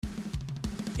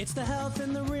It's the Health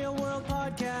in the Real World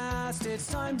podcast. It's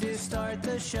time to start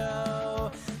the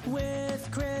show with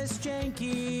Chris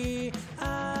Jenke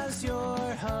as your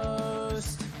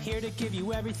host. Here to give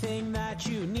you everything that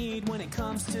you need when it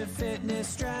comes to fitness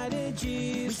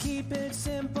strategies. We keep it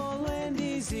simple and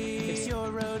easy. It's your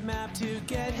roadmap to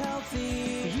get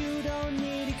healthy. You don't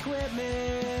need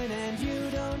equipment and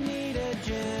you don't need a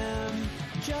gym.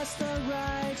 Just the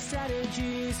right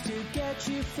strategies to get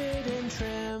you fit and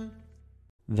trim.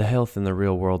 The Health in the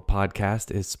Real World podcast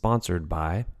is sponsored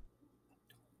by...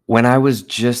 When I was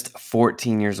just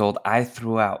 14 years old, I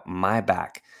threw out my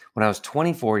back. When I was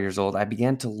 24 years old, I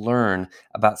began to learn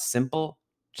about simple,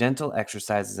 gentle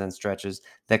exercises and stretches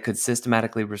that could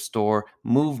systematically restore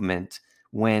movement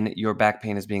when your back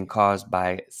pain is being caused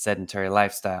by sedentary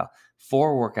lifestyle.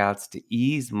 4 workouts to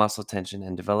ease muscle tension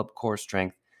and develop core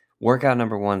strength. Workout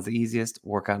number 1 is the easiest.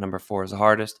 Workout number 4 is the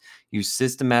hardest. You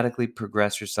systematically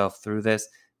progress yourself through this.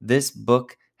 This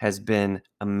book has been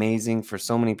amazing for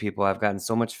so many people. I've gotten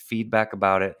so much feedback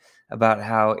about it, about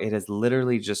how it has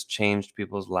literally just changed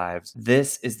people's lives.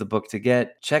 This is the book to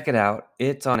get. Check it out.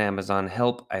 It's on Amazon.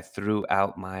 Help, I Threw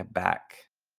Out My Back.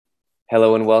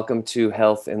 Hello and welcome to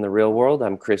Health in the Real World.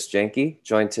 I'm Chris Jenke,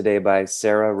 joined today by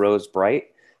Sarah Rose Bright.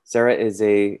 Sarah is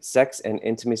a sex and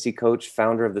intimacy coach,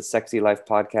 founder of the Sexy Life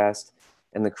podcast,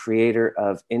 and the creator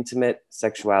of Intimate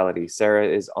Sexuality. Sarah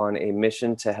is on a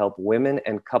mission to help women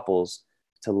and couples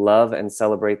to love and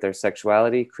celebrate their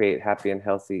sexuality, create happy and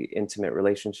healthy, intimate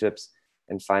relationships,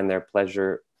 and find their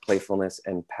pleasure, playfulness,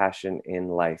 and passion in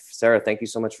life. Sarah, thank you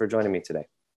so much for joining me today.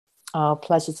 Oh,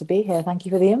 pleasure to be here. Thank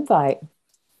you for the invite.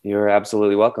 You're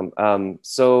absolutely welcome.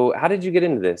 So how did you get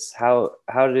into this? How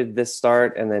did this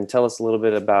start? And then tell us a little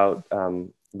bit about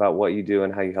what you do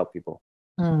and how you help people.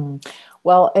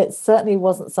 Well, it certainly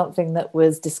wasn't something that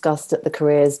was discussed at the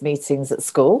careers meetings at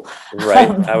school.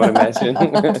 Right, I would imagine.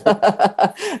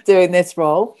 Doing this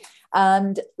role.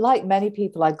 And like many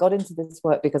people, I got into this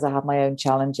work because I had my own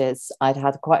challenges. I'd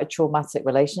had quite a traumatic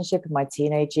relationship in my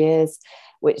teenage years,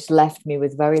 which left me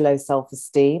with very low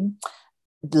self-esteem,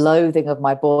 loathing of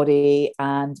my body,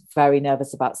 and very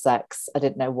nervous about sex. I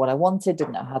didn't know what I wanted,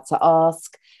 didn't know how to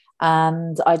ask.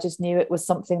 And I just knew it was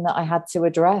something that I had to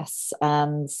address.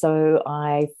 And so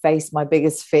I faced my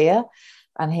biggest fear.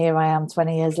 And here I am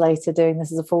 20 years later doing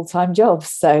this as a full-time job.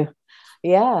 So,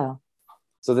 yeah.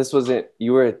 So this was it.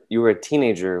 You were a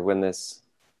teenager when this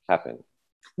happened.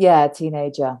 Yeah,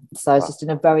 teenager. So I was Wow. just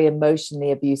in a very emotionally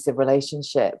abusive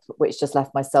relationship, which just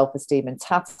left my self-esteem in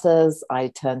tatters. I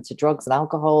turned to drugs and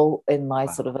alcohol in my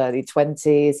sort of early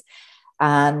 20s.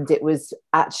 And it was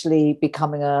actually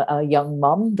becoming a young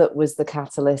mum that was the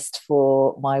catalyst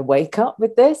for my wake up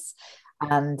with this,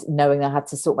 and knowing I had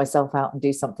to sort myself out and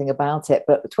do something about it.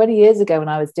 But 20 years ago when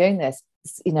I was doing this,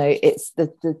 you know, it's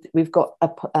we've got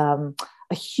a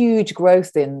huge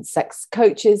growth in sex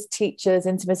coaches, teachers,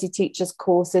 intimacy teachers,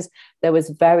 courses. There was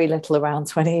very little around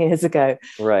 20 years ago.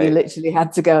 Right. You literally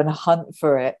had to go and hunt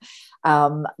for it.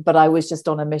 But I was just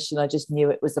on a mission. I just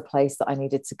knew it was a place that I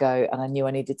needed to go, and I knew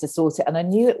I needed to sort it. And I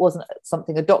knew it wasn't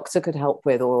something a doctor could help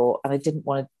with, and I didn't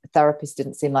want a therapist,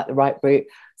 didn't seem like the right route.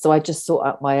 So I just sought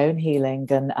out my own healing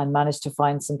and managed to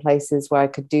find some places where I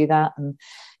could do that. And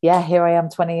yeah, here I am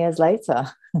 20 years later.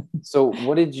 So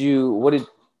what did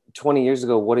 20 years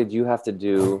ago, what did you have to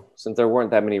do, since there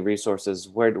weren't that many resources?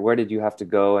 Where did you have to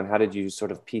go, and how did you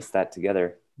sort of piece that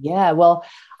together? Yeah, well,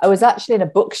 I was actually in a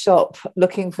bookshop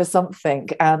looking for something,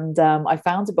 and I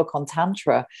found a book on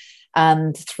Tantra.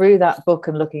 And through that book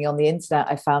and looking on the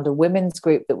internet, I found a women's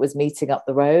group that was meeting up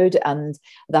the road. And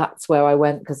that's where I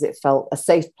went because it felt a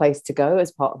safe place to go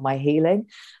as part of my healing.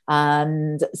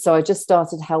 And so I just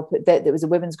started helping. There was a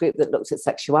women's group that looked at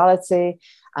sexuality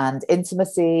and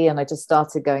intimacy, and I just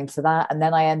started going to that. And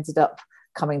then I ended up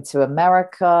coming to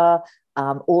America,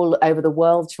 all over the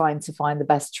world, trying to find the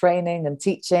best training and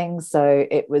teaching. So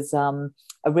it was a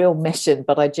real mission,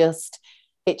 but it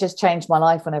just changed my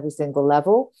life on every single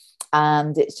level.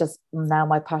 And it's just now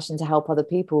my passion to help other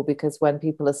people, because when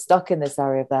people are stuck in this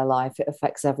area of their life, it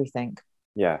affects everything.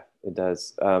 Yeah, it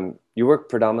does. You work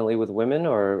predominantly with women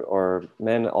or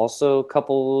men also,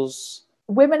 couples?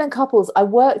 Women and couples. I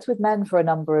worked with men for a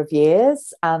number of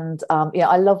years, and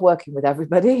I love working with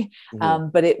everybody.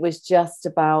 But it was just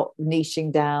about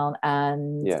niching down,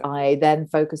 and I then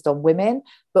focused on women.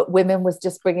 But women was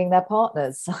just bringing their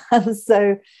partners, and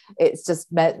so it's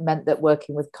just meant that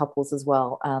working with couples as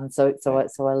well. So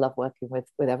I love working with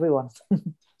everyone.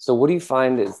 So what do you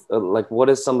find is what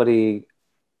does somebody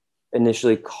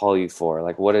initially call you for?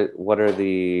 Like what are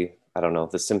the, I don't know,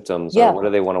 the symptoms, or what do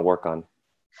they want to work on?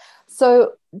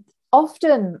 So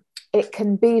often it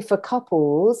can be for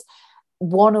couples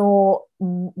one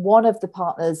of the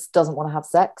partners doesn't want to have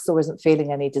sex or isn't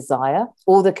feeling any desire,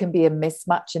 or there can be a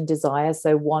mismatch in desire.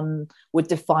 So one would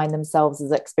define themselves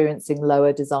as experiencing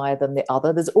lower desire than the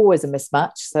other. There's always a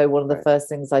mismatch. So one of the first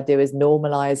things I do is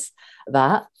normalize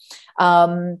that.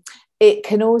 It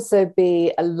can also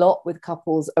be a lot with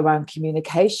couples around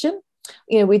communication.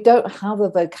 We don't have a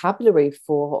vocabulary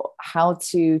for how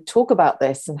to talk about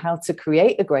this and how to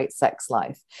create a great sex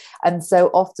life. And so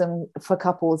often for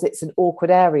couples, it's an awkward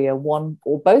area. One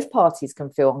or both parties can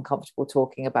feel uncomfortable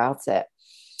talking about it.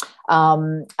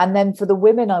 And then for the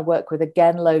women I work with,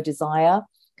 again, low desire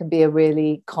can be a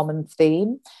really common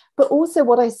theme. But also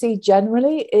what I see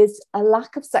generally is a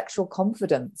lack of sexual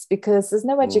confidence, because there's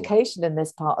no education in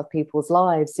this part of people's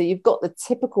lives. So you've got the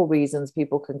typical reasons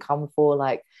people can come for,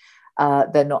 like,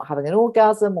 they're not having an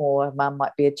orgasm, or a man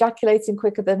might be ejaculating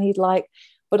quicker than he'd like.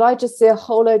 But I just see a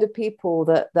whole load of people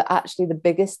that actually the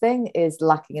biggest thing is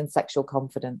lacking in sexual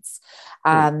confidence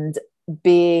and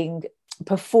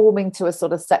performing to a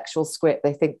sort of sexual script.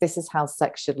 They think this is how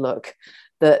sex should look,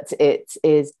 that it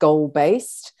is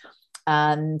goal-based.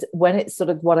 And when it's sort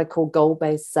of what I call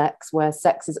goal-based sex, where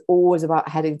sex is always about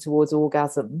heading towards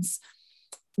orgasms,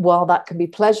 while that can be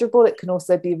pleasurable, it can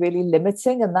also be really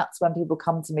limiting. And that's when people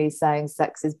come to me saying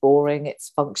sex is boring,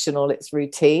 it's functional, it's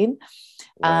routine.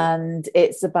 Right. And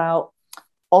it's about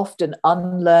often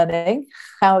unlearning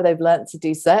how they've learned to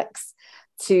do sex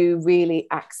to really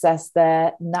access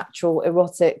their natural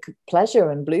erotic pleasure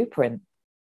and blueprint.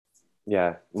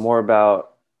 Yeah, more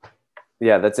about,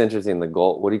 that's interesting. The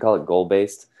goal, what do you call it?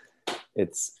 Goal-based.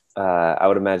 It's, I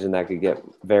would imagine that could get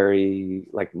very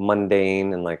like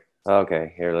mundane and like,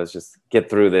 okay, here, let's just get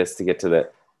through this to get to the,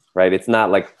 right? It's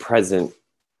not like present.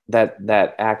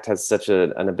 That act has such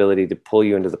an ability to pull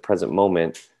you into the present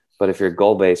moment. But if you're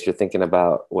goal-based, you're thinking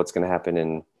about what's going to happen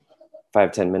in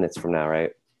 5-10 minutes from now,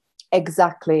 right?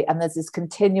 Exactly. And there's this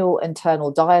continual internal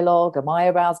dialogue. Am I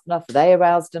aroused enough? Are they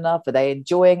aroused enough? Are they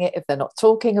enjoying it if they're not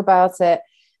talking about it?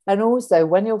 And also,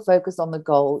 when you're focused on the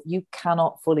goal, you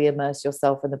cannot fully immerse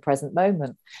yourself in the present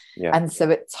moment. Yeah. And so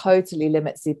it totally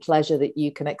limits the pleasure that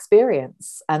you can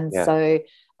experience. And so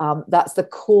that's the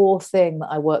core thing that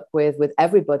I work with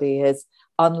everybody, is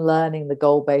unlearning the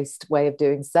goal-based way of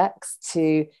doing sex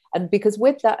and because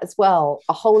with that as well,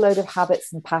 a whole load of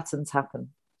habits and patterns happen.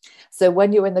 So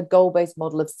when you're in the goal-based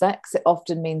model of sex, it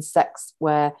often means sex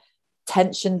where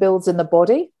tension builds in the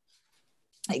body.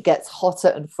 It gets hotter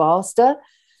and faster.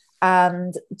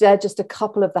 And they're just a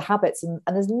couple of the habits, and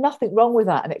there's nothing wrong with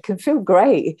that, and it can feel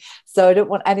great. So I don't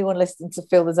want anyone listening to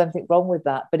feel there's anything wrong with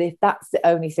that. But if that's the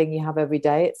only thing you have every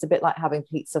day, it's a bit like having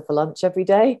pizza for lunch every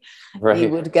day. Right. You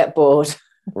would get bored.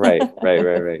 Right.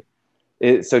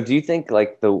 So do you think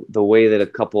like the way that a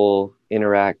couple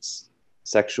interacts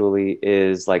sexually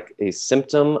is like a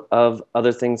symptom of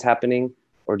other things happening?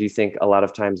 Or do you think a lot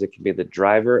of times it can be the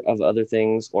driver of other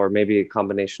things, or maybe a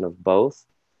combination of both?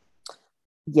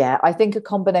 Yeah, I think a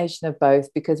combination of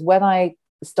both, because when I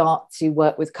start to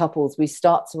work with couples,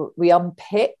 we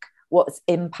unpick what's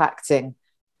impacting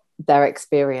their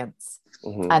experience.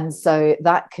 Mm-hmm. And so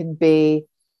that can be,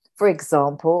 for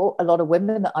example, a lot of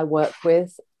women that I work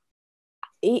with,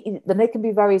 then they can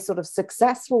be very sort of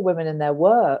successful women in their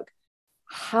work,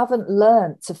 haven't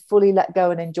learned to fully let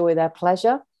go and enjoy their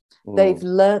pleasure. They've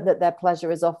learned that their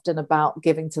pleasure is often about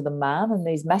giving to the man, and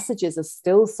these messages are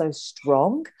still so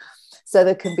strong. So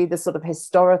there can be the sort of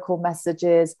historical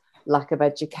messages, lack of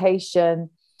education,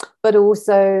 but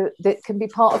also that can be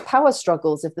part of power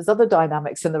struggles. If there's other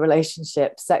dynamics in the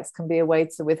relationship, sex can be a way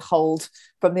to withhold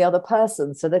from the other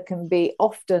person. So there can be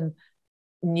often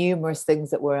numerous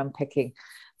things that we're unpicking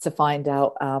to find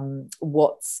out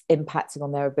what's impacting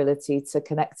on their ability to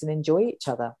connect and enjoy each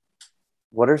other.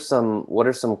 What are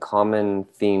some common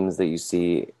themes that you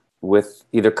see with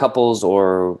either couples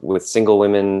or with single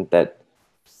women that,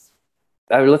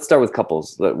 let's start with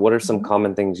couples. What are some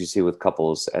common things you see with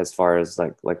couples as far as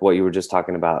like what you were just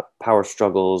talking about, power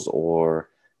struggles or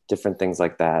different things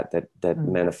like that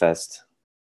manifest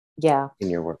in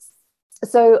your work?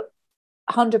 So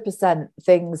 100%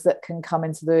 things that can come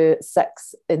into their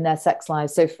sex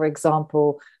lives. So for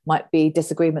example, might be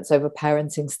disagreements over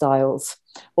parenting styles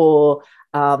or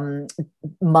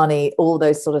money. All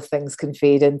those sort of things can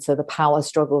feed into the power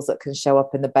struggles that can show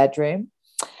up in the bedroom.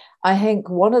 I think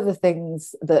one of the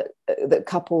things that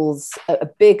couples, a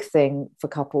big thing for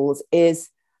couples, is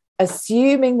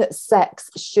assuming that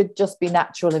sex should just be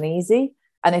natural and easy.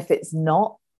 And if it's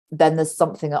not, then there's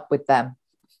something up with them.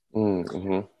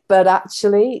 Mm-hmm. But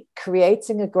actually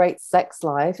creating a great sex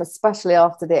life, especially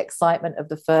after the excitement of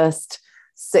the first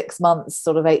 6 months,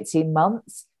 sort of 18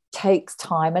 months, takes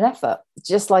time and effort,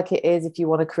 just like it is if you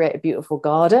want to create a beautiful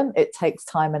garden. It takes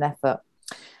time and effort.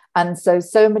 And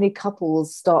so many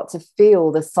couples start to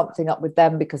feel there's something up with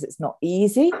them because it's not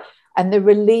easy. And the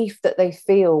relief that they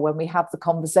feel when we have the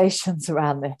conversations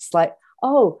around this, like,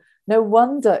 oh, no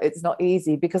wonder it's not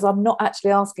easy, because I'm not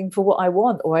actually asking for what I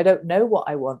want, or I don't know what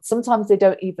I want. Sometimes they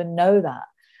don't even know that.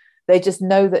 They just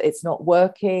know that it's not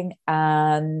working.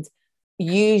 And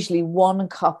usually one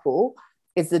couple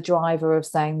is the driver of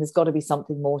saying, there's got to be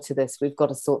something more to this. We've got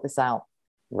to sort this out.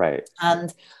 Right.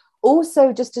 And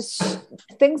also just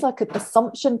things like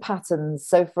assumption patterns.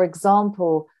 So for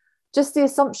example, just the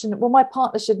assumption, well, my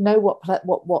partner should know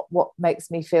what makes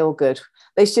me feel good.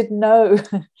 They should know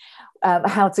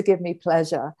how to give me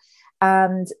pleasure.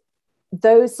 And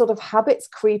those sort of habits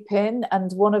creep in.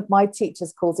 And one of my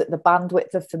teachers calls it the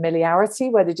bandwidth of familiarity,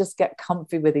 where they just get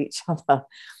comfy with each other.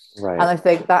 Right. And I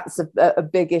think that's a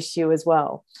big issue as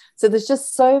well. So there's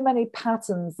just so many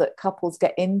patterns that couples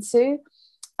get into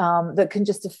that can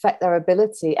just affect their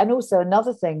ability. And also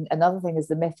another thing is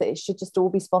the myth that it should just all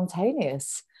be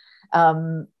spontaneous.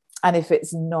 And if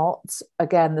it's not,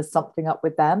 again, there's something up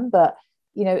with them. But,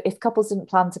 you know, if couples didn't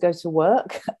plan to go to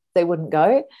work, they wouldn't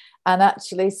go. And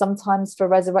actually, sometimes for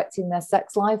resurrecting their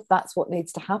sex life, that's what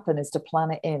needs to happen, is to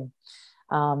plan it in.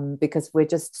 Because we're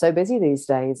just so busy these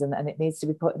days, and it needs to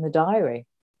be put in the diary.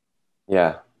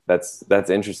 Yeah, that's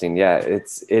interesting. Yeah,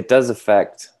 it does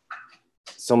affect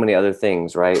so many other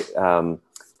things, right?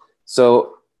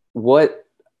 So what,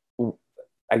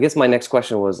 I guess my next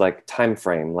question was like time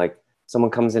frame. Like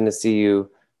someone comes in to see you,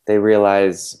 they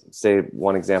realize, say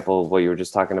one example of what you were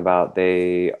just talking about,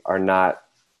 they are not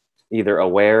either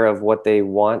aware of what they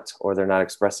want, or they're not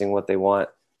expressing what they want.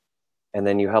 And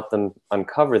then you help them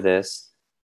uncover this.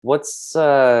 What's,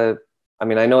 I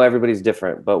mean, I know everybody's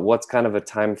different, but what's kind of a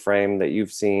time frame that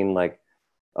you've seen, like,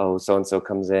 oh, so-and-so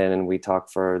comes in and we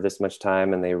talk for this much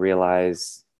time and they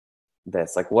realize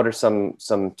this? Like, what are some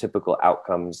typical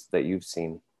outcomes that you've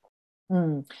seen?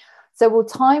 So, well,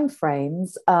 time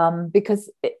frames, because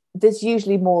there's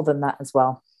usually more than that as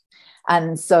well.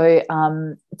 And so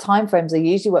time frames, I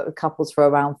usually work with couples for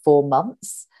around 4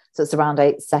 months. So it's around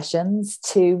 8 sessions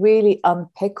to really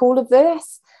unpick all of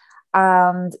this.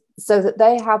 And so that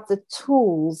they have the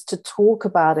tools to talk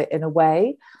about it in a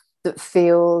way that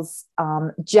feels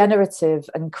generative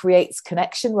and creates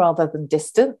connection rather than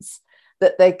distance,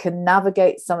 that they can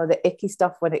navigate some of the icky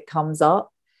stuff when it comes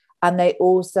up. And they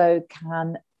also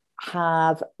can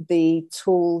have the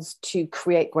tools to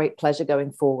create great pleasure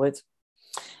going forward.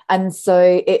 And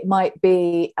so it might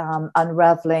be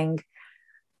unraveling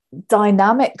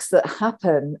dynamics that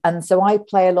happen. And so I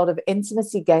play a lot of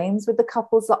intimacy games with the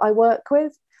couples that I work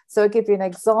with. So I'll give you an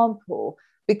example,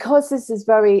 because this is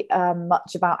very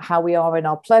much about how we are in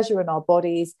our pleasure and our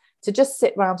bodies. To just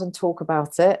sit around and talk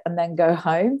about it and then go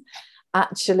home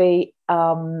actually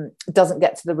doesn't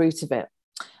get to the root of it.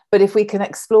 But if we can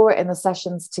explore it in the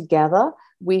sessions together,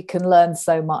 we can learn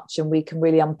so much, and we can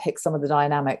really unpick some of the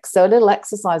dynamics. So a little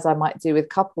exercise I might do with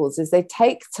couples is they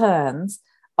take turns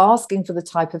asking for the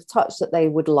type of touch that they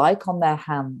would like on their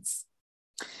hands.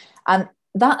 And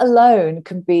that alone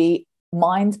can be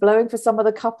mind-blowing for some of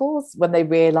the couples when they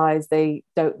realize they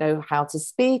don't know how to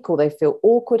speak, or they feel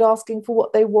awkward asking for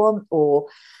what they want, or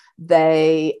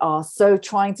they are so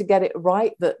trying to get it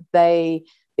right that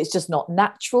it's just not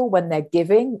natural when they're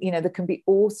giving. You know, there can be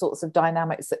all sorts of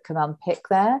dynamics that can unpick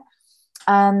there.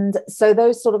 And so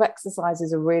those sort of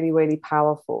exercises are really, really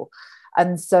powerful.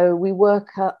 And so we work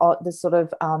on the sort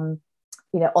of, on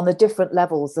the different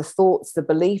levels, the thoughts, the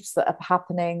beliefs that are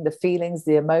happening, the feelings,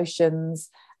 the emotions,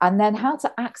 and then how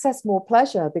to access more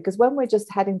pleasure. Because when we're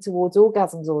just heading towards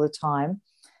orgasms all the time,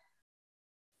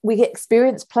 we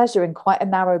experience pleasure in quite a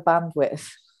narrow bandwidth.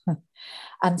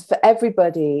 And for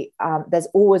everybody, there's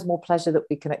always more pleasure that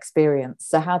we can experience.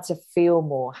 So how to feel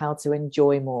more, how to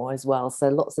enjoy more as well. So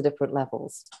lots of different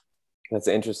levels. That's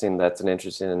interesting. That's an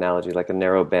interesting analogy, like a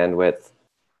narrow bandwidth.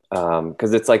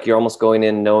 Because it's like you're almost going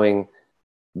in knowing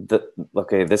that,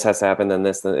 okay, this has to happen, then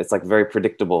this, then it's like very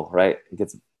predictable, right?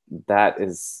 That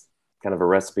is kind of a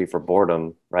recipe for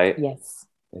boredom, right? Yes.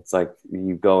 It's like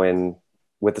you go in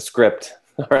with the script.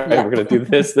 All right, yeah. We're going to do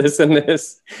this, this, and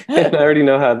this. And I already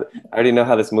know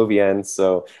how this movie ends.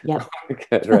 So yeah,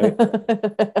 good,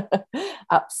 right?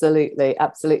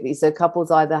 Absolutely. So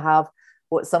couples either have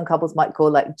what some couples might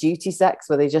call like duty sex,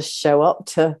 where they just show up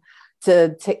to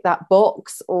tick that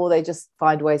box, or they just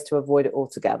find ways to avoid it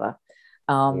altogether.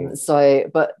 So,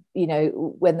 but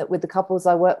with the couples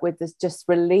I work with, there's just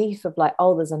relief of like,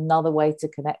 oh, there's another way to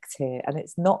connect here, and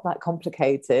it's not that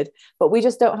complicated, but we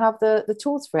just don't have the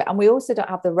tools for it, and we also don't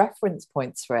have the reference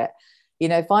points for it.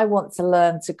 If I want to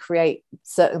learn to create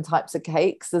certain types of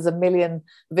cakes, there's a million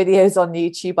videos on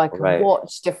YouTube I can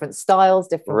watch, different styles,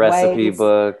 different recipe ways.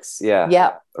 books. Yeah.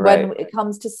 Yeah. When it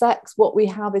comes to sex, what we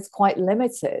have is quite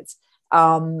limited,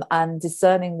 and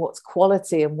discerning what's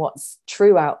quality and what's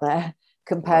true out there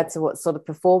compared to what's sort of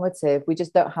performative. We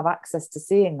just don't have access to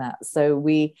seeing that. So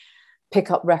we pick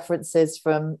up references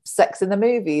from Sex in the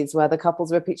Movies, where the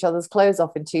couples rip each other's clothes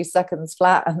off in 2 seconds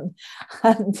flat,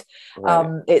 and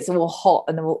it's all hot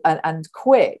and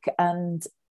quick. And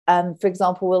for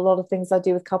example, a lot of things I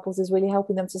do with couples is really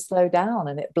helping them to slow down,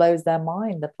 and it blows their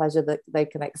mind, the pleasure that they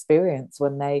can experience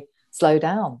when they slow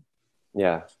down.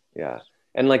 Yeah.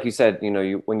 And like you said,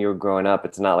 when you were growing up,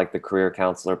 it's not like the career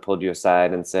counselor pulled you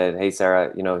aside and said, "Hey,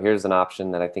 Sarah, here's an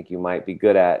option that I think you might be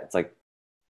good at." It's like,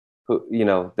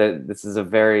 that this is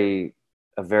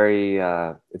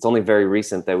it's only very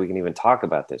recent that we can even talk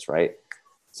about this, right?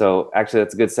 So actually,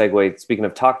 that's a good segue. Speaking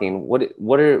of talking,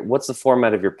 what's the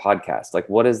format of your podcast? Like,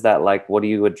 what is that like? What do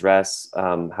you address?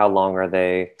 How long are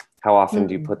they? How often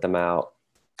do you put them out?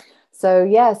 So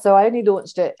I only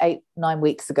launched it 8-9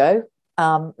 weeks ago.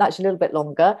 Actually a little bit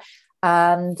longer,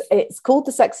 and it's called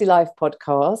the Sexy Life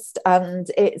Podcast,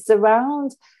 and it's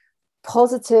around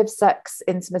positive sex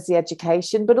intimacy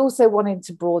education, but also wanting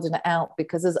to broaden it out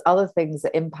because there's other things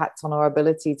that impact on our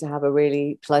ability to have a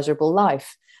really pleasurable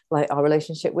life, like our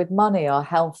relationship with money, our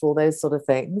health, all those sort of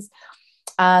things.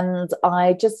 And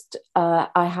I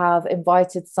have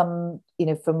invited some,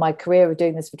 from my career of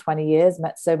doing this for 20 years,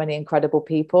 met so many incredible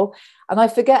people. And I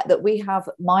forget that we have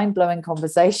mind-blowing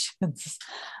conversations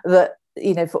that,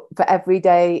 for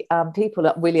everyday people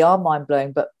that really are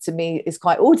mind-blowing, but to me it's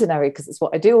quite ordinary because it's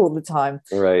what I do all the time.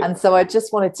 Right. And so I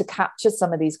just wanted to capture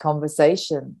some of these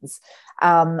conversations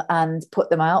and put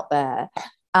them out there.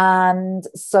 And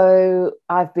so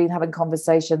I've been having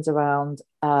conversations around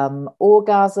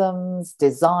orgasms,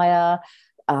 desire,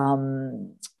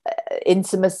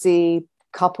 intimacy,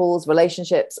 couples,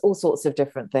 relationships, all sorts of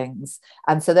different things.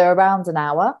 And so they're around an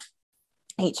hour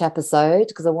each episode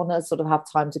because I want to sort of have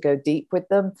time to go deep with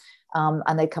them.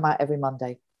 And they come out every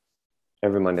Monday.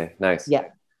 Every Monday. Nice. Yeah.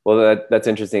 Well, that's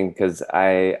interesting because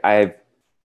I've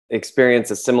experience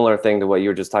a similar thing to what you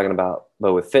were just talking about,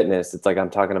 but with fitness. It's like I'm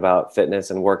talking about fitness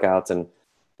and workouts and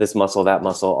this muscle, that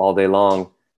muscle all day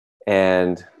long.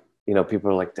 And, people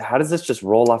are like, how does this just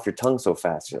roll off your tongue so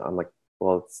fast? I'm like,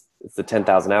 well, it's the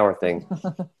 10,000 hour thing.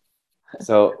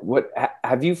 So what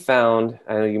have you found?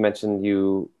 I know you mentioned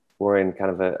you were in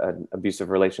kind of an abusive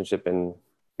relationship in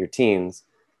your teens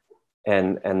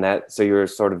and that, so you're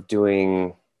sort of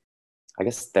doing, I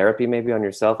guess, therapy maybe on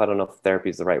yourself. I don't know if therapy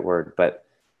is the right word, but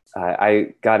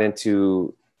I got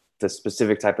into the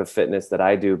specific type of fitness that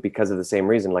I do because of the same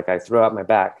reason. Like I threw out my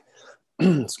back,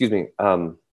 excuse me.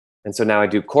 And so now I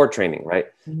do core training, right?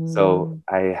 So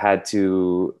I had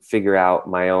to figure out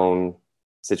my own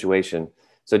situation.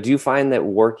 So do you find that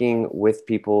working with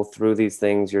people through these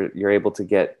things, you're able to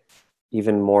get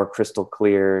even more crystal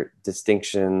clear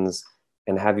distinctions?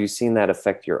 And have you seen that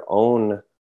affect your own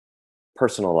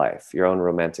personal life, your own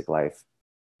romantic life?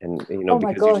 And,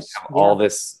 because you just have all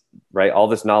this, right? All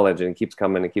this knowledge, and it keeps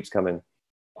coming.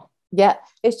 Yeah,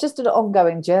 it's just an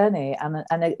ongoing journey. And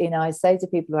I say to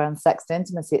people around sex and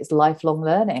intimacy, it's lifelong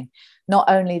learning, not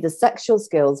only the sexual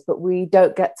skills, but we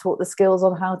don't get taught the skills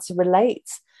on how to relate.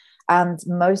 And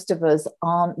most of us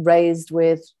aren't raised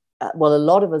with, a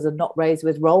lot of us are not raised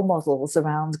with role models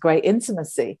around great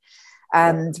intimacy.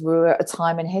 And we're at a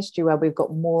time in history where we've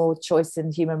got more choice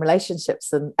in human relationships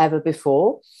than ever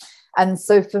before. And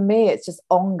so for me, it's just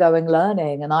ongoing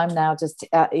learning. And I'm now just,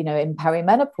 in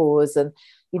perimenopause, and,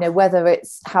 whether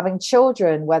it's having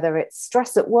children, whether it's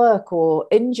stress at work or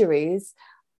injuries,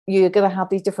 you're going to have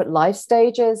these different life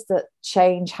stages that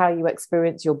change how you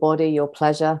experience your body, your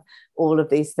pleasure, all of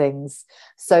these things.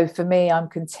 So for me, I'm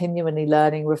continually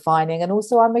learning, refining, and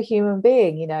also I'm a human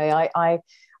being.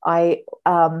 I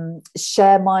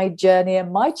share my journey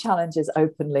and my challenges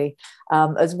openly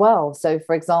as well. So,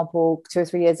 for example, 2 or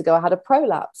 3 years ago, I had a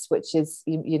prolapse, which is,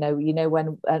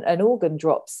 when an organ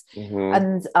drops.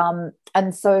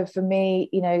 And so for me,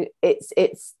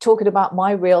 it's talking about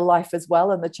my real life as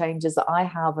well, and the changes that I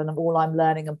have, and all I'm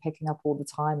learning and picking up all the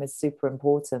time is super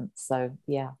important. So,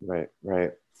 yeah. Right.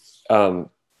 Do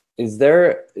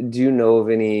you know of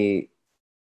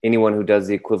anyone who does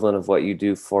the equivalent of what you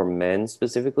do for men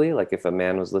specifically? Like if a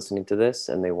man was listening to this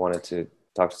and they wanted to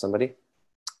talk to somebody?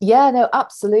 Yeah, no,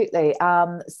 absolutely.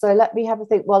 So let me have a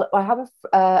think. Well, I have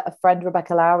a friend,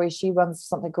 Rebecca Lowry. She runs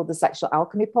something called the Sexual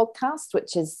Alchemy Podcast,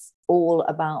 which is all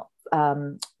about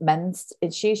men's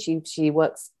issues. She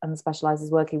works and specializes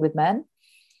working with men.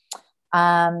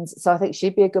 And so I think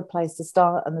she'd be a good place to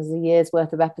start. And there's a year's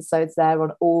worth of episodes there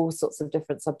on all sorts of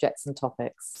different subjects and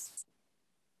topics.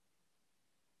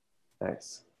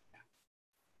 Nice.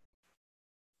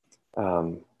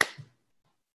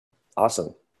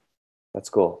 Awesome. That's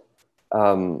cool.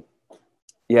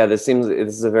 Yeah, this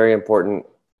is a very important,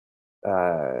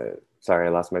 sorry, I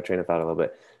lost my train of thought a little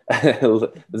bit.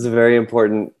 This is a very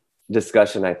important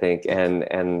discussion, I think.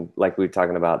 And like we were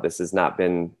talking about, this has not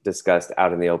been discussed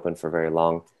out in the open for very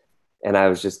long. And I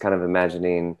was just kind of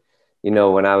imagining,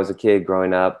 when I was a kid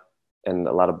growing up, and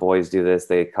a lot of boys do this,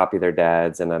 they copy their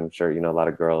dads, and I'm sure, a lot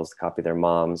of girls copy their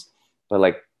moms, but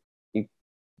like, you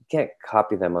can't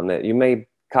copy them on that. You may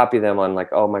copy them on like,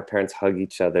 oh, my parents hug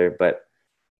each other, but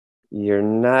you're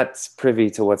not privy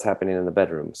to what's happening in the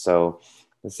bedroom. So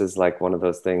this is like one of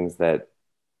those things that,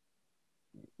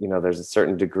 there's a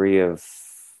certain degree of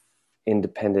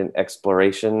independent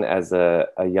exploration as a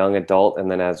young adult.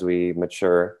 And then as we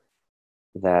mature,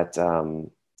 that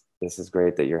this is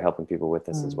great that you're helping people with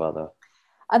this as well, though.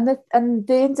 And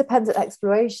the independent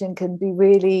exploration can be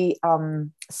really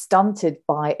stunted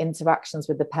by interactions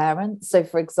with the parents. So,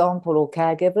 for example, or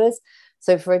caregivers.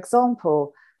 So, for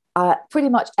example, pretty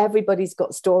much everybody's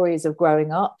got stories of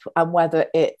growing up, and whether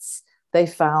it's they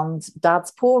found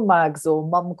dad's porn mags, or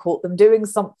mum caught them doing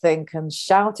something and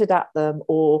shouted at them,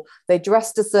 or they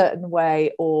dressed a certain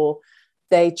way, or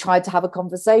they tried to have a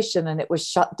conversation and it was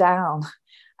shut down.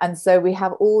 And so we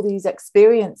have all these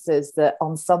experiences that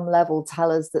on some level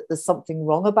tell us that there's something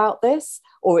wrong about this,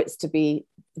 or it's to be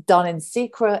done in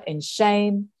secret, in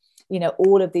shame.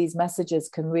 All of these messages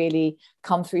can really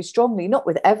come through strongly, not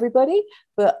with everybody,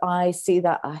 but I see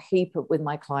that a heap with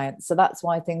my clients. So that's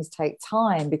why things take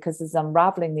time, because there's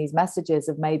unraveling these messages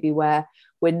of maybe where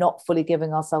we're not fully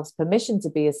giving ourselves permission to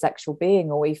be a sexual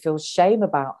being, or we feel shame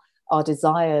about our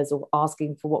desires, or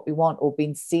asking for what we want, or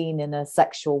being seen in a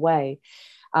sexual way.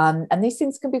 And these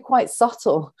things can be quite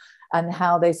subtle, and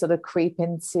how they sort of creep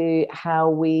into how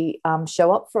we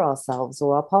show up for ourselves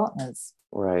or our partners.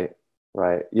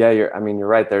 Right. Yeah, you're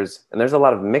right. There's a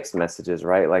lot of mixed messages,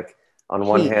 right? Like on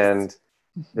one hand,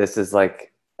 this is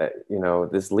like,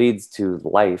 this leads to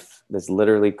life. This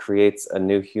literally creates a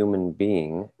new human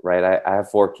being, right? I have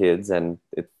 4 kids, and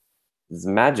it's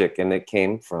magic, and it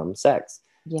came from sex.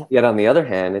 Yeah. Yet on the other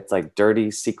hand, it's like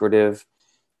dirty, secretive.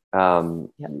 We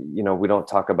don't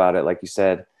talk about it, like you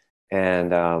said,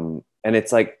 and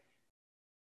it's like,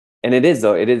 and it is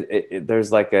though.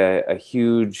 There's like a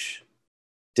huge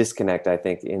disconnect, I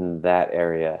think, in that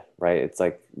area, right? It's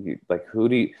like, who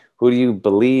do you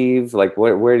believe? Like,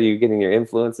 where are you getting your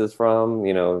influences from?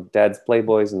 Dad's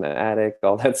Playboys in the attic,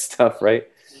 all that stuff, right?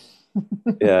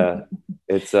 Yeah,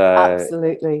 it's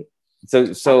absolutely.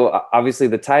 So obviously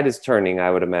the tide is turning,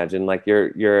 I would imagine. Like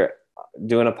you're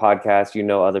doing a podcast,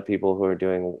 other people who are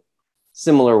doing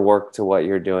similar work to what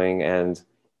you're doing, and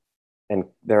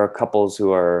there are couples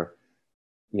who are,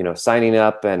 signing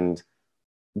up and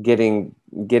getting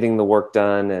the work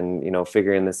done, and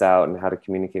figuring this out and how to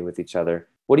communicate with each other.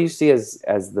 What do you see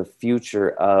as the future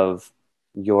of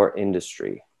your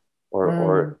industry,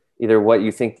 or either where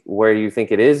you think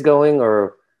it is going,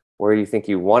 or where you think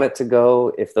you want it to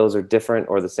go, if those are different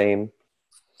or the same?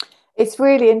 It's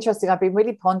really interesting. I've been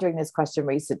really pondering this question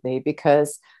recently,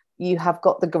 because you have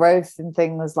got the growth in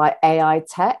things like AI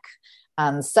tech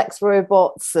and sex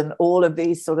robots and all of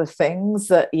these sort of things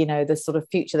that, the sort of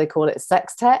future, they call it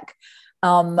sex tech.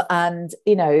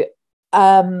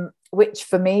 Which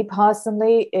for me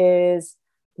personally is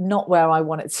not where I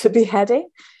want it to be heading.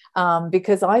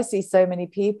 Because I see so many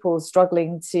people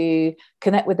struggling to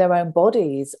connect with their own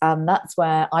bodies. And that's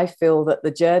where I feel that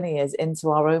the journey is into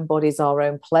our own bodies, our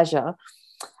own pleasure.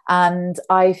 And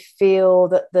I feel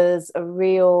that there's a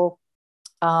real,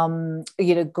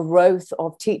 growth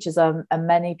of teachers. And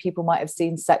many people might have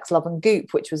seen Sex, Love and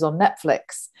Goop, which was on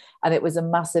Netflix. And it was a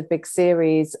massive big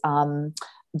series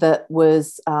that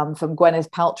was from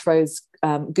Gwyneth Paltrow's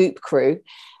Goop crew.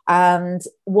 And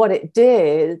what it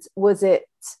did was it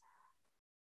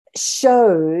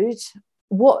showed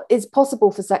what is possible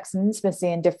for sex and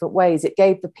intimacy in different ways. It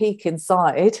gave the peek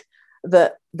inside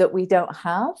that we don't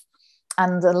have.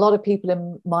 And a lot of people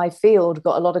in my field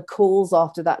got a lot of calls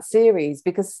after that series,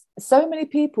 because so many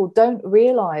people don't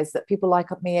realize that people like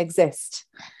me exist.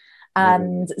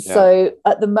 And so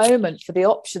at the moment, for the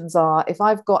options are, if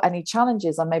I've got any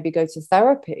challenges, I maybe go to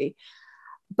therapy.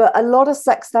 But a lot of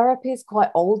sex therapy is quite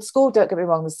old school. Don't get me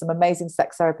wrong, there's some amazing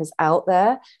sex therapists out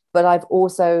there. But I've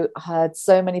also heard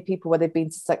so many people where they've been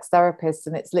to sex therapists,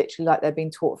 and it's literally like they've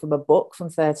been taught from a book from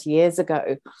 30 years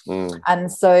ago.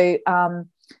 And so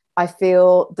I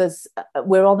feel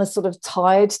we're on a sort of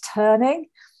tide turning.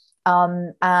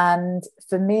 And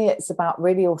for me, it's about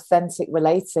really authentic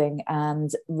relating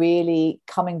and really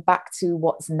coming back to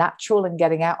what's natural and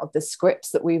getting out of the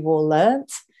scripts that we've all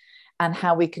learnt, and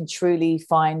how we can truly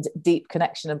find deep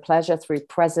connection and pleasure through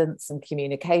presence and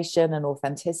communication and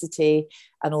authenticity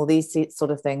and all these sort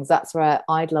of things. That's where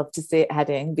I'd love to see it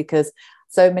heading, because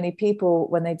so many people,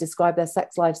 when they describe their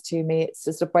sex lives to me, it's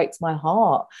just, it breaks my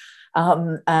heart.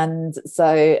 And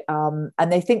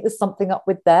they think there's something up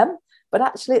with them, but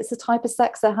actually it's the type of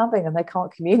sex they're having and they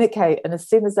can't communicate. And as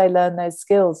soon as they learn those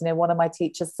skills, one of my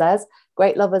teachers says,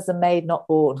 great lovers are made, not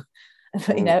born.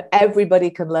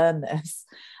 Everybody can learn this.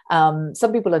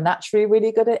 Some people are naturally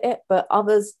really good at it, but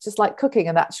others, just like cooking,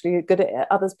 are naturally good at it.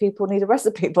 Others people need a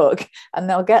recipe book and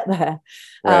they'll get there.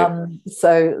 Right.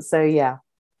 So yeah,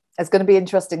 it's going to be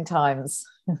interesting times.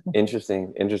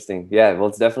 Interesting. Yeah, well,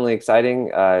 it's definitely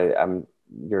exciting.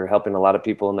 You're helping a lot of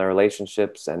people in their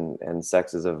relationships, and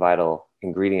sex is a vital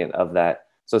ingredient of that.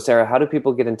 So Sarah, how do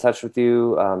people get in touch with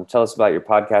you? Tell us about your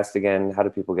podcast again. How do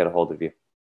people get a hold of you?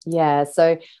 Yeah,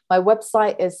 so my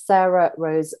website is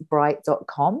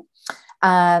sarahrosebright.com,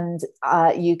 and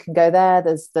you can go there.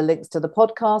 There's the links to the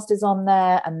podcast is on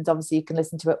there, and obviously you can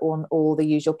listen to it on all the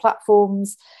usual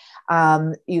platforms.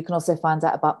 You can also find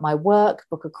out about my work,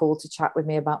 book a call to chat with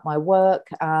me about my work.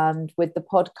 And with the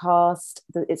podcast,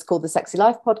 it's called the Sexy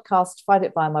Life Podcast. Find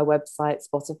it via my website,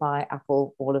 Spotify,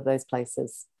 Apple, all of those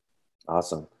places.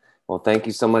 Awesome. Well, thank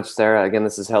you so much, Sarah. Again,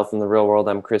 this is Health in the Real World.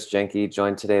 I'm Chris Jenke,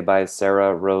 joined today by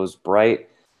Sarah Rose Bright.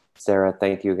 Sarah,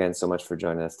 thank you again so much for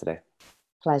joining us today.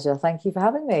 Pleasure. Thank you for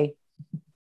having me.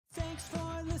 Thanks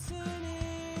for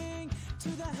listening to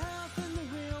the Health in the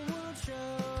Real World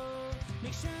show.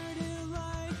 Make sure to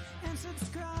like and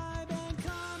subscribe and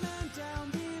comment down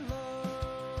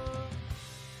below.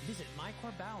 Visit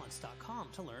mycorebalance.com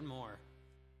to learn more.